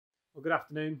Well, good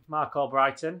afternoon, Marc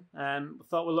Albrighton.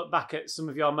 Thought we'll look back at some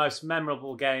of your most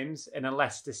memorable games in a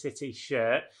Leicester City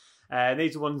shirt.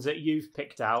 These are ones that you've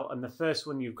picked out, and the first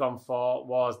one you've gone for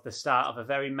was the start of a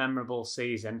very memorable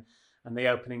season and the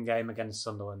opening game against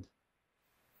Sunderland.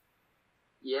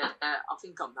 Yeah, I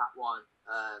think on that one,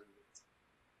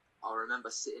 I remember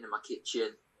sitting in my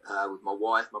kitchen with my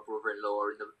wife, my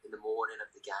brother-in-law in the morning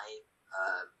of the game,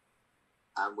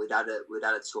 and we'd had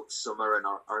a tough summer, and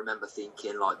I remember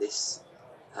thinking like this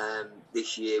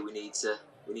year we need to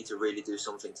really do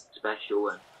something special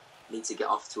and need to get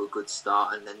off to a good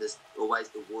start. And then there's always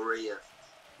the worry of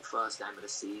the first game of the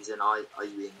season. Are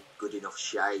you in good enough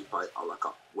shape?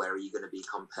 Where are you going to be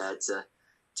compared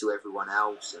to everyone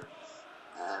else?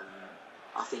 And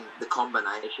I think the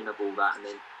combination of all that, and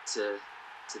then to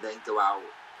then go out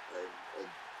and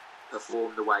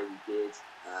perform the way we did,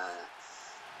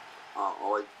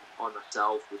 I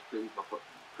myself was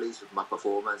pleased with my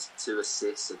performance. 2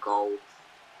 assists, a goal,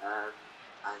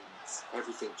 and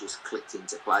everything just clicked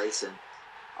into place. And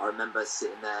I remember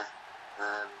sitting there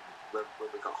when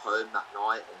we got home that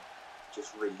night, and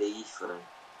just relief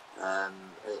and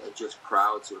just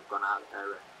proud to have gone out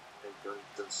there and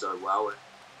done so well. And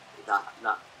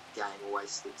that game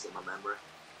always sticks in my memory.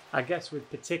 I guess with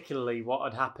particularly what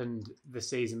had happened the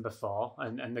season before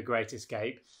and the Great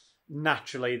Escape,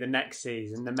 naturally the next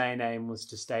season the main aim was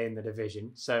to stay in the division.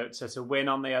 So to win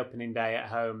on the opening day at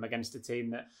home against a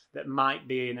team that might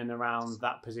be in and around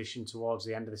that position towards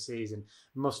the end of the season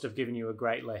must have given you a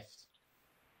great lift.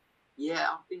 Yeah,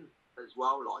 I think as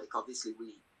well, like obviously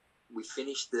we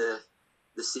finished the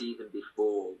season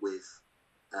before with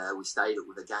we stayed up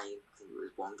with a game. I think it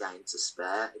was 1 game to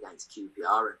spare against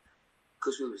QPR, and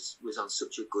because we was on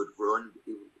such a good run,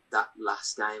 that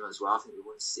last game as well, I think we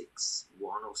won 6-1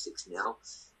 or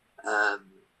 6-0.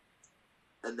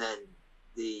 And then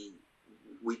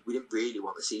we didn't really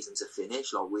want the season to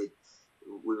finish. Like we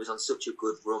was on such a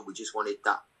good run, we just wanted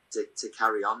that to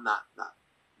carry on that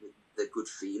the good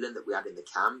feeling that we had in the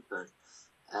camp. And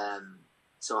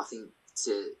so I think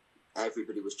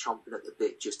everybody was chomping at the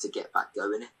bit just to get back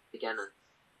going again. And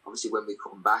obviously when we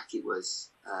come back, it was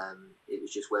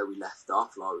just where we left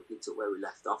off. Like we picked up where we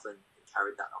left off and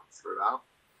carried that on throughout.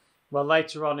 Well,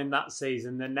 later on in that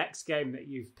season, the next game that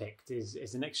you've picked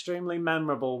is an extremely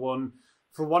memorable one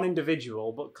for one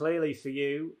individual, but clearly for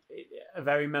you, a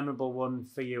very memorable one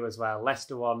for you as well.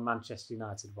 Leicester 1, Manchester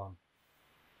United 1.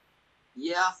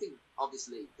 Yeah, I think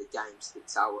obviously the game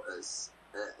sticks out as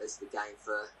the game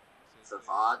for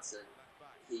Vards, and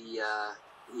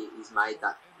he's made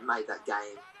that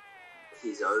game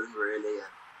his own really,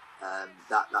 and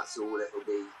that's all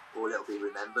it'll be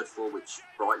remembered for, which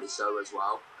rightly so as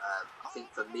well. I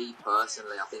think for me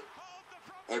personally, I think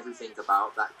everything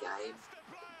about that game,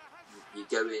 you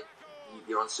go in,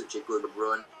 you're on such a good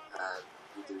run,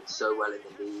 you're doing so well in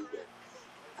the league,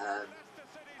 and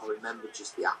I remember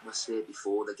just the atmosphere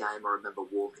before the game. I remember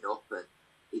warming up, and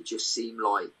it just seemed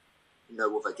like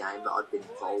no other game that I'd been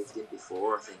involved in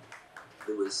before. I think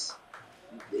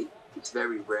it's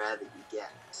very rare that you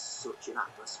get such an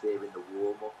atmosphere in the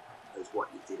warm-up as what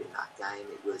you did in that game.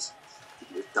 It was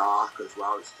dark as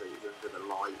well, so it was under the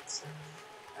lights,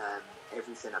 and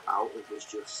everything about it was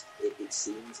just, it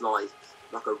seemed like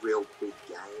a real big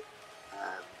game,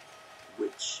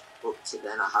 which up to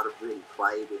then I hadn't really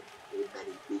played in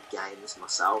many big games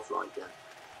myself.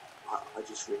 I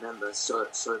just remember so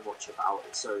much about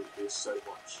it. So there's so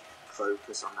much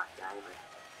focus on that game,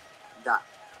 and that,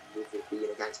 with it being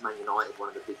against Man United, one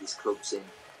of the biggest clubs in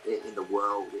the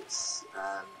world, it's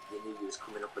you knew you was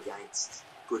coming up against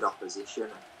good opposition,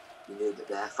 and you knew that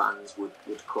their fans would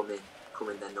come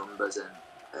in their numbers,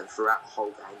 and throughout the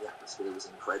whole game the atmosphere was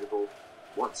incredible.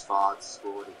 Once Vards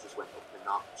scored, it just went up a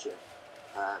notch,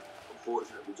 and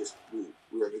unfortunately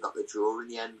we only got the draw in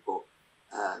the end, but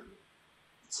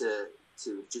to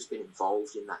have just been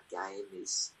involved in that game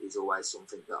is always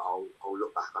something that I'll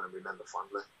look back on and remember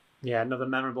fondly. Yeah, another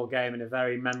memorable game and a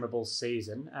very memorable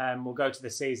season. We'll go to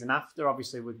the season after.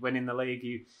 Obviously, with winning the league,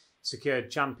 you secured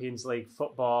Champions League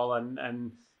football,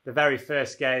 and the very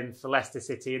first game for Leicester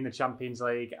City in the Champions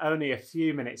League, only a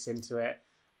few minutes into it,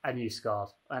 and you scored.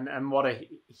 And what a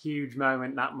huge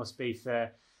moment that must be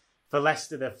for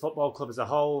Leicester, the football club as a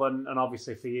whole, and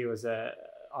obviously for you as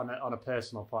on a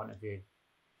personal point of view.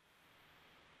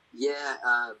 Yeah,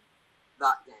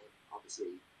 that game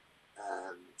obviously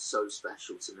so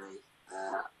special to me.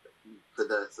 For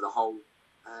the whole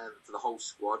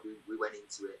squad, we went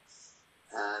into it.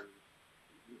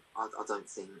 I don't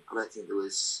think there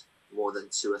was more than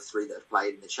 2 or 3 that have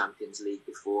played in the Champions League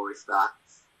before, if that.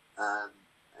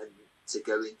 And to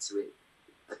go into it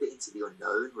a bit into the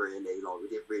unknown, really. Like, we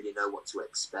didn't really know what to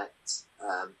expect,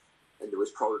 and there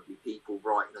was probably people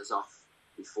writing us off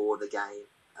before the game.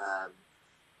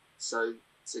 So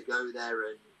to go there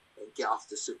and get off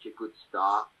to such a good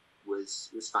start was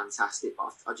fantastic.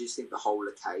 But I just think the whole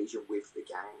occasion with the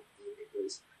game, it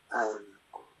was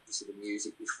obviously the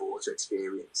music before, to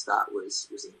experience that was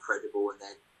incredible, and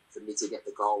then for me to get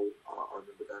the goal, I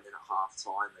remember going in at half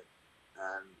time, and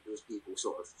there was people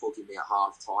sort of hugging me at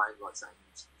half time, like saying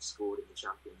you scored in the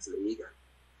Champions League,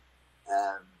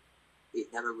 and it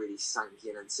never really sank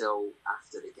in until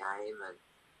after the game, and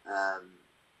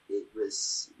it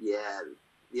was,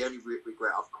 the only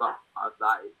regret I've got of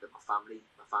that is that my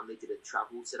family didn't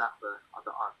travel to that, but I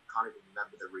can't even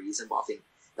remember the reason, but I think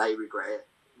they regret it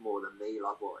more than me.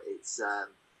 Like, but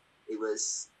it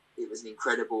was an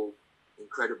incredible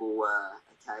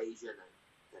occasion,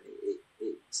 and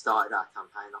it started our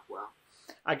campaign off well.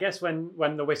 I guess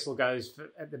when the whistle goes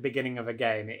at the beginning of a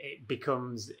game, it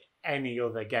becomes any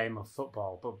other game of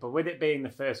football. But with it being the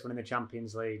first one in the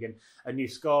Champions League and you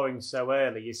scoring so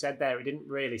early, you said there it didn't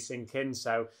really sink in.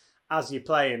 So as you're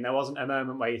playing, there wasn't a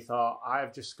moment where you thought, I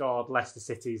have just scored Leicester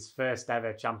City's first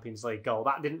ever Champions League goal.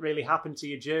 That didn't really happen to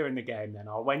you during the game then,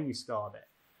 or when you scored it?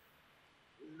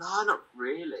 No, not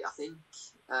really. I think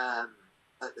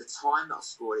at the time that I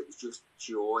scored, it was just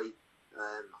joy.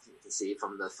 I think you can see it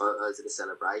from the photos of the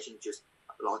celebration, just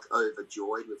like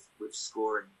overjoyed with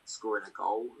scoring a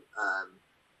goal.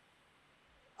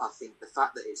 I think the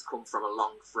fact that it's come from a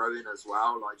long throw-in as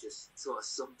well, like, just sort of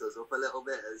summed us up a little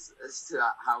bit as to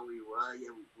how we were.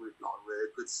 Yeah, we're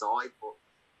a good side, but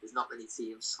there's not many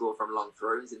teams score from long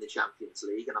throws in the Champions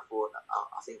League, and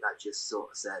I think that just sort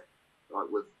of said, like,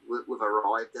 we've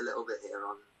arrived a little bit here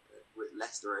on.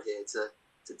 Leicester are here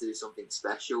to do something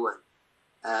special,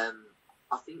 and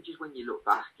I think just when you look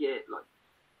back at it, like,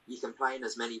 you can play in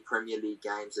as many Premier League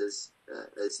games as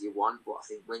you want, but I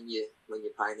think when you're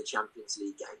playing a Champions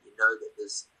League game, you know that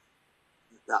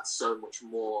that's so much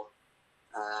more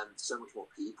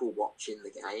people watching the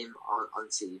game on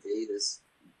TV.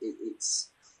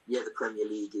 The Premier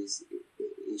League is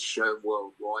shown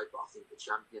worldwide, but I think the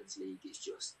Champions League is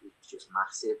just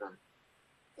massive, and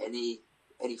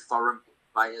any foreign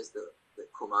players that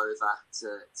come over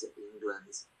to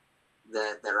England,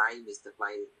 their aim is to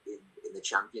play in the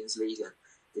Champions League, and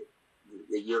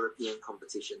the European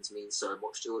competitions mean so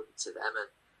much to them. And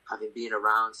having been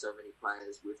around so many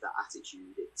players with that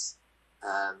attitude, it's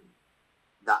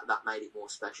that made it more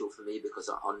special for me, because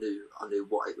I knew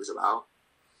what it was about.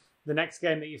 The next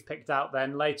game that you've picked out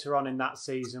then later on in that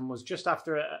season was just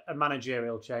after a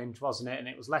managerial change, wasn't it? And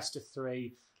it was Leicester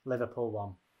 3, Liverpool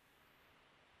 1.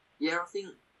 Yeah, I think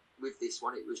with this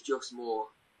one it was just more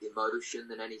emotion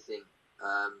than anything.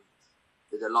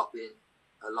 There's a lot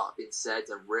been said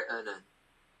and written,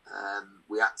 and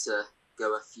we had to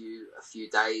go a few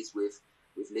days with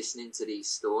listening to these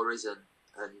stories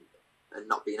and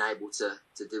not being able to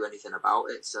do anything about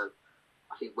it. So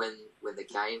I think when the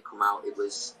game come out, it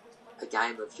was a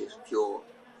game of just pure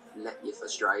let your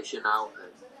frustration out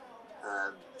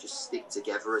and just stick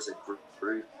together as a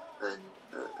group and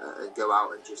go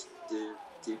out and just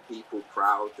do people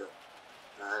proud that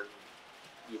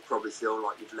you probably feel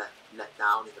like you've let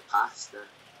down in the past, and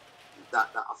that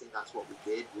I think that's what we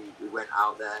did. We went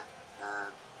out there.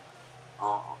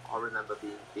 I remember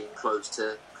being close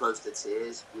to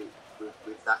tears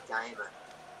with that game,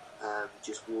 and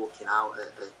just walking out.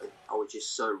 I was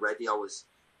just so ready. I was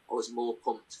more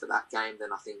pumped for that game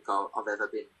than I think I've ever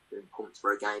been pumped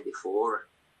for a game before.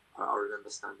 And I remember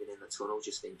standing in the tunnel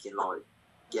just thinking, like,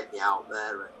 get me out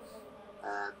there.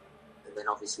 And then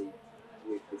obviously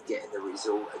with getting the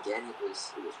result again, it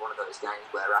was one of those games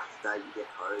where after you get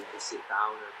home, you sit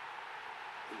down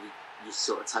and you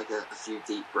sort of take a few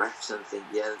deep breaths and think,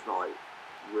 yeah, like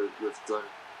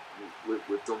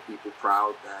we've done people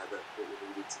proud there that we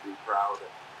needed to be proud,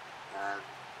 and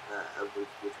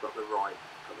we've got the right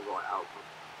outcome.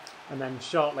 And then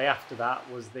shortly after that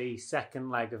was the second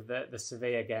leg of the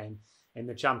Sevilla game in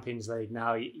the Champions League.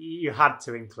 Now, you had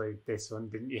to include this one,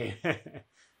 didn't you?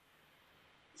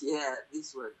 Yeah,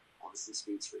 this one obviously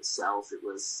speaks for itself. It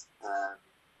was, I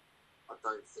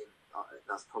don't think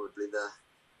that's probably the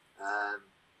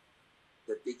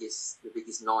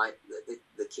biggest night that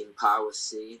the King Power has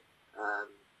seen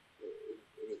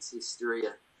in its history.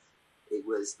 And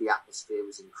the atmosphere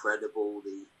was incredible.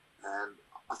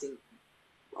 I think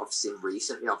I've seen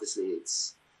recently, obviously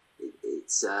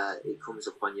it comes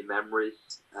up on your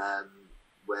memories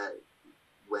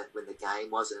when the game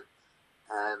wasn't.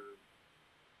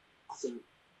 I think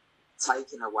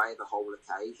taking away the whole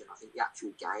occasion, I think the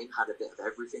actual game had a bit of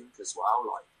everything as well.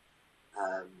 Like,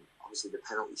 Obviously, the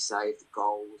penalty save, the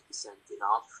goals, the sending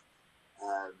off,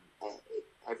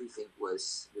 everything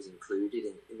was included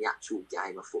in the actual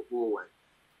game of football. And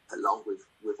along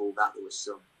with all that, there was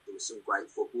some great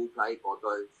football played by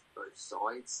both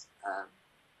sides.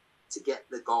 To get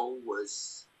the goal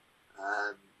was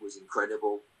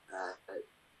incredible.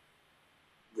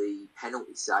 The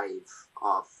penalty save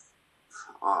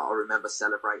I remember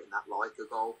celebrating that like a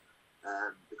goal,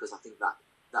 because I think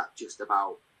that just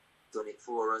about done it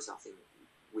for us. I think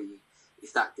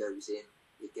if that goes in,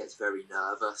 it gets very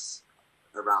nervous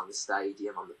around the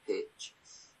stadium, on the pitch,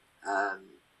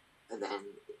 and then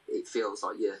it feels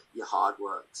like your hard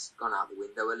work's gone out the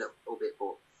window a little bit.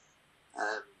 But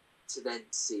to then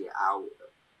see it out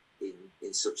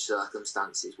in such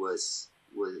circumstances was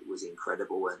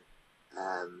incredible, and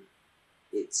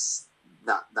it's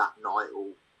that night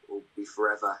will be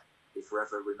forever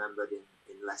remembered in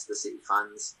Leicester City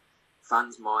fans'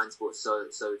 minds, but so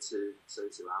to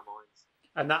our minds.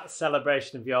 And that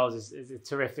celebration of yours is a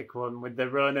terrific one, with the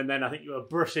run, and then I think you were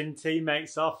brushing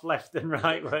teammates off left and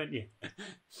right, weren't you?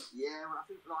 Yeah, well, I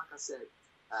think, like I said,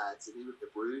 to do with the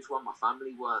Bruges one, my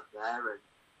family weren't there, and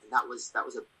that was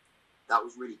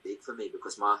really big for me,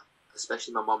 because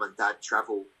especially my mum and dad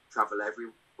travel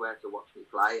everywhere to watch me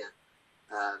play,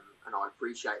 and I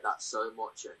appreciate that so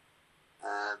much.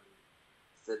 And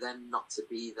for them not to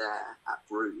be there at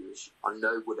Bruges, I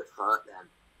know would have hurt them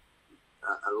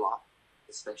a lot,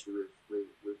 especially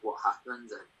with what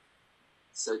happened. And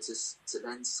so to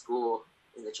then score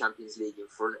in the Champions League in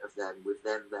front of them, with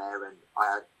them there, and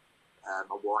I had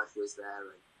my wife was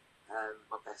there, and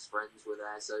my best friends were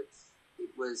there. So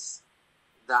it was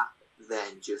that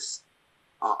then just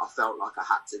I felt like I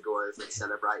had to go over and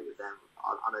celebrate with them.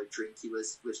 I know Drinky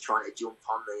was trying to jump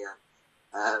on me,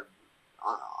 and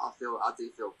I do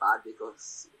feel bad,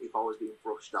 because if I was being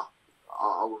brushed up,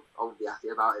 I wouldn't be happy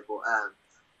about it. But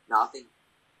no, I think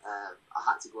I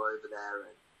had to go over there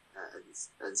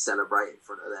and celebrate in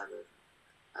front of them,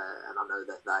 and I know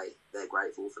that they're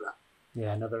grateful for that.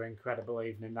 Yeah, another incredible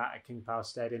evening that at King Power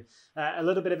Stadium. A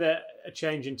little bit of a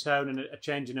change in tone and a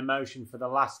change in emotion for the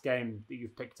last game that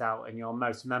you've picked out in your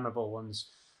most memorable ones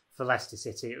for Leicester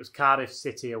City. It was Cardiff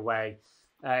City away.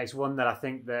 It's one that I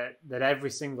think that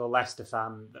every single Leicester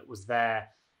fan that was there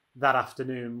that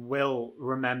afternoon will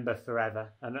remember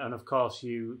forever. And of course,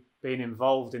 you being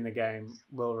involved in the game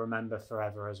will remember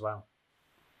forever as well.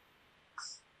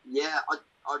 Yeah,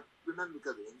 I remember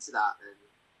going into that,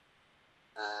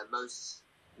 and most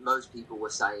people were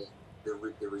saying the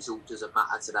result doesn't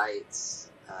matter today. It's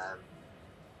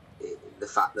the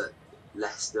fact that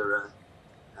Leicester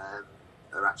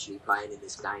are actually playing in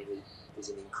this game is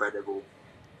an incredible.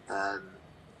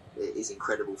 It is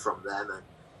incredible from them,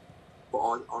 but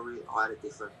I had a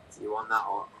different view on that.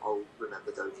 I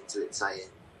remember going into it saying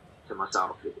to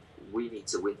myself, we need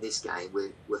to win this game.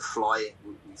 We're flying.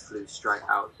 We flew straight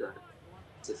out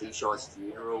to Vishai's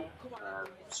funeral,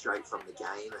 straight from the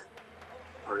game,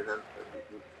 and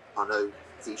I know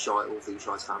all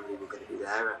Vishai's family were going to be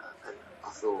there, and I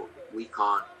thought, we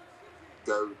can't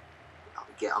go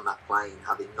and get on that plane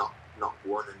having not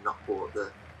won and not brought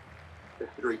the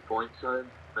 3 points home.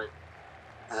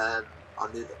 And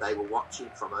I knew that they were watching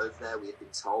from over there. We had been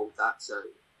told that, so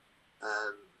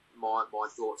my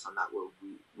thoughts on that were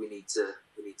we need to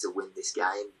win this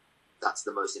game. That's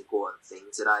the most important thing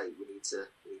today. We need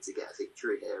to get a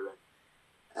victory here,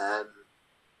 and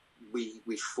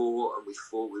we fought. We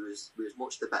was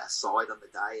much the better side on the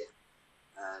day,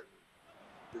 and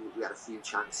we had a few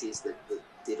chances that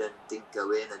didn't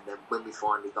go in, and then when we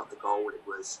finally got the goal,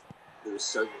 there was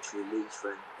so much relief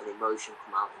and emotion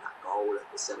come out in that goal, and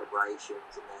the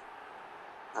celebrations,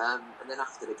 and then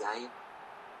after the game,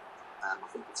 I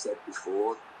think I've said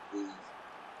before,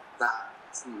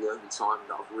 that's the only time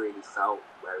that I've really felt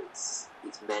where it's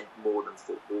meant more than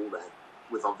football. Then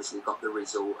we've obviously got the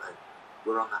result, and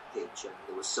we're on that pitch, and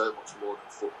there was so much more than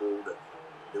football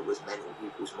that was meant in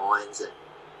people's minds,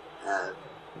 and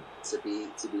to be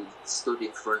stood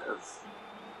in front of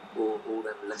all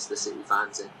them Leicester City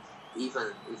fans, and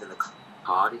even the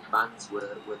Cardiff fans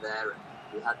were there, and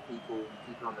we had people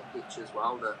on the pitch as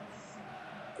well that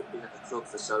had been at the club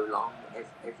for so long.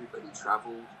 Everybody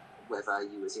travelled, whether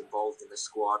you was involved in the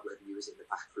squad, whether you was in the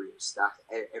backroom staff,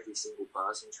 every single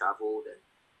person travelled, and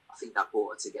I think that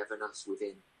brought a togetherness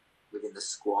within the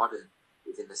squad and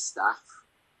within the staff.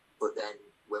 But then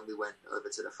when we went over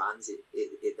to the fans,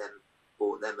 it then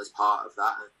brought them as part of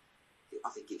that, and I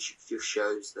think it just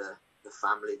shows the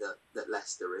family that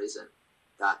Leicester is, and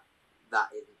that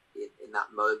in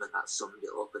that moment that summed it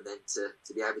up. And then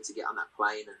to be able to get on that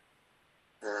plane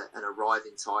and arrive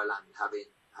in Thailand, having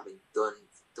having done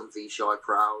Vishay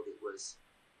proud, it was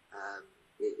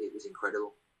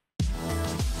incredible.